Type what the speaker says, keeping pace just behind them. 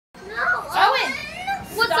Owen!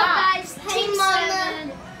 What's up, guys? Team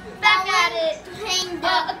 7 back at it.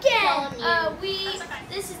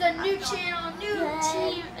 This is a new channel, a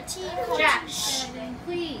team called Team 7.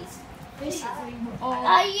 Please. Basically,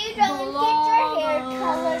 Are you going to get your hair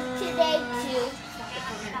colored today too?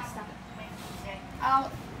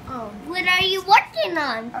 What are you working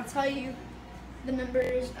on? I'll tell you the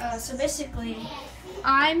members. So basically,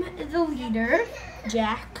 I'm the leader,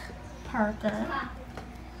 Jack Parker.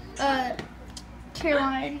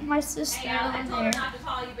 Caroline, my sister over there,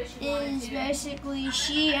 is basically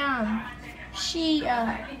she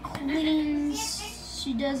cleans,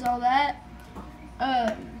 she does all that.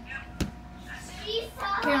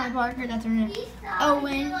 Caroline Parker, that's her name.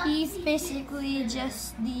 Owen, he's basically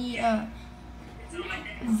just the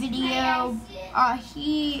video.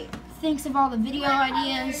 He thinks of all the video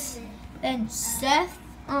ideas. Then Seth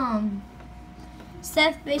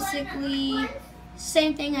basically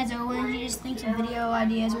same thing as Owen. He just thinks of video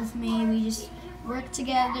ideas with me. We just work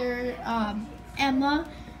together. Emma,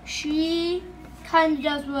 she kind of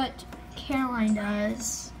does what Caroline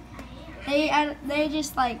does. They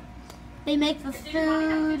just like, they make the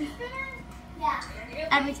food,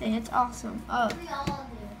 everything. It's awesome.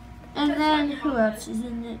 And then who else is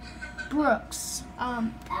in it? Brooks.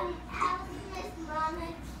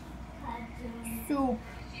 So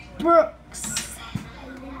Brooks,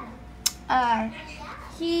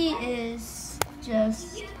 he is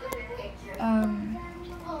just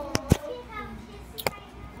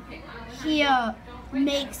he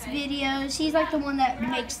makes videos. He's like the one that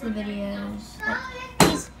makes the videos. Like,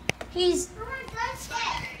 he's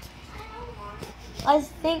I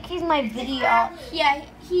think he's my video. Yeah,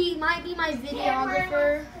 he might be my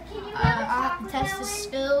videographer. I'll have to test his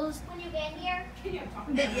skills.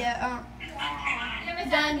 But yeah,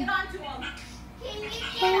 then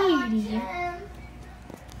Katie.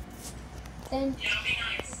 Then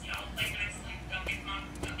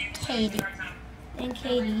Katie. And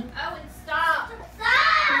Katie.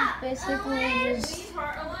 She's basically just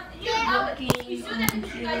working on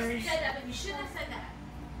computers.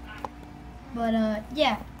 But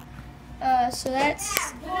yeah. So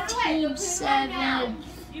that's Team 7.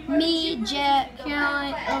 Me, Jet,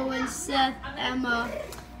 Caroline, Owen, Seth, Emma,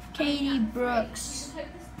 Katie, Brooks.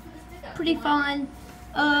 Pretty fun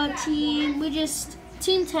team.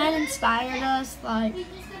 Team 10 inspired us. Like,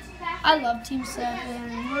 I love Team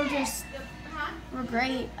 7. We're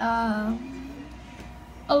great. A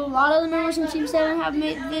lot of the members in Team 7 have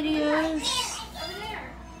made videos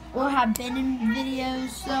or have been in videos.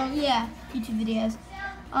 So yeah, YouTube videos.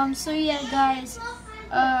 So yeah, guys.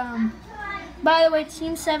 By the way,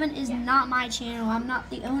 Team 7 is not my channel. I'm not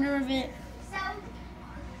the owner of it.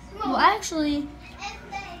 Well, actually,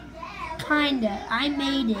 kinda. I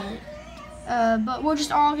made it. But we're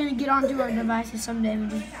just all gonna get onto our devices someday and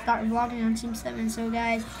just start vlogging on Team 7. So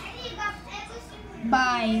guys,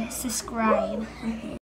 bye. Subscribe.